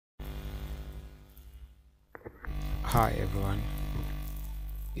Hi everyone,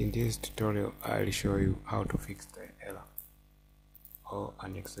 in this tutorial I'll show you how to fix the error or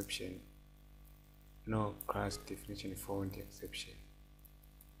an exception, no class definition found exception.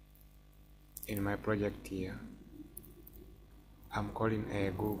 In my project here, I'm calling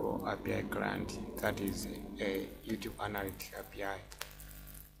a Google API client, that is a YouTube Analytics API,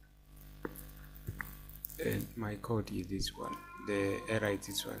 and my code is this one. The error is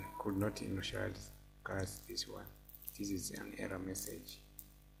this one, could not initialize class this one. This is an error message,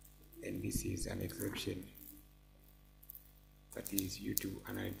 and this is an exception, that is YouTube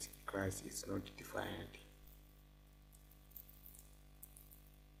Analytics class is not defined.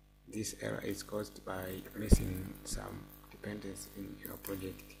 This error is caused by missing some dependencies in your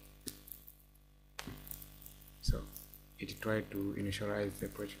project. So it tried to initialize the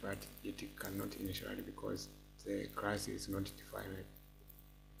project, but it cannot initialize because the class is not defined.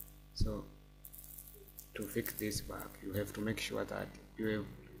 So to fix this bug, you have to make sure that you have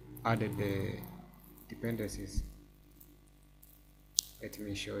added the dependencies. Let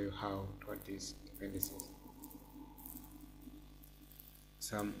me show you how to add these dependencies.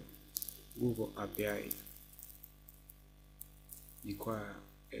 Some Google API require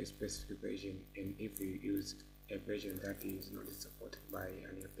a specific version, and if you use a version that is not supported by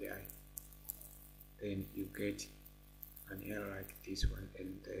an API, then you get an error like this one,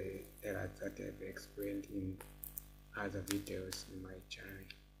 and the error that I've explained in other videos in my channel.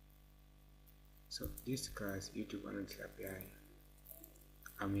 So this class YouTube Analytics API,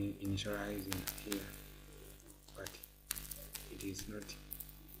 I'm initializing here, but it is not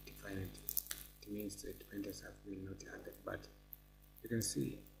defined. It means the dependencies have been not added, but you can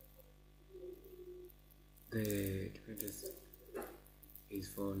see the dependency is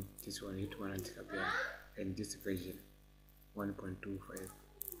for this one, YouTube Analytics API, and this version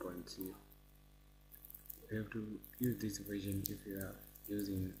 1.25.0. You have to use this version if you are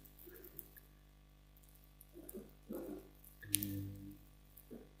using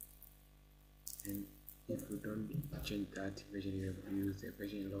and if you don't change that version, you have to use a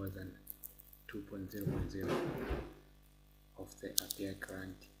version lower than 2.0.0 of the API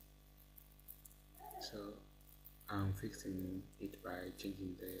client. So I'm fixing it by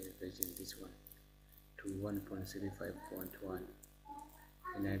changing the version, this one, to 1.35.1,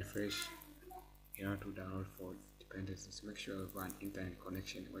 and I refresh in order to download for dependencies. Make sure you have an internet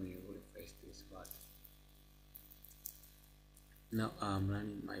connection when you refresh this part. Now I'm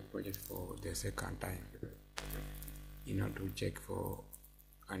running my project for the second time in order to check for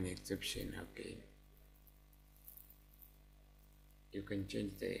an exception again. You can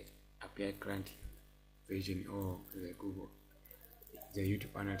change the API client version or the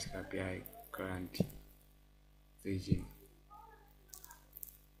YouTube Analytics API client version.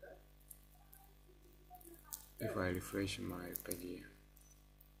 If I refresh my page here,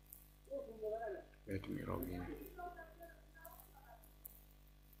 let me log in.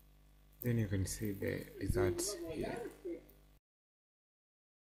 Then you can see the results here.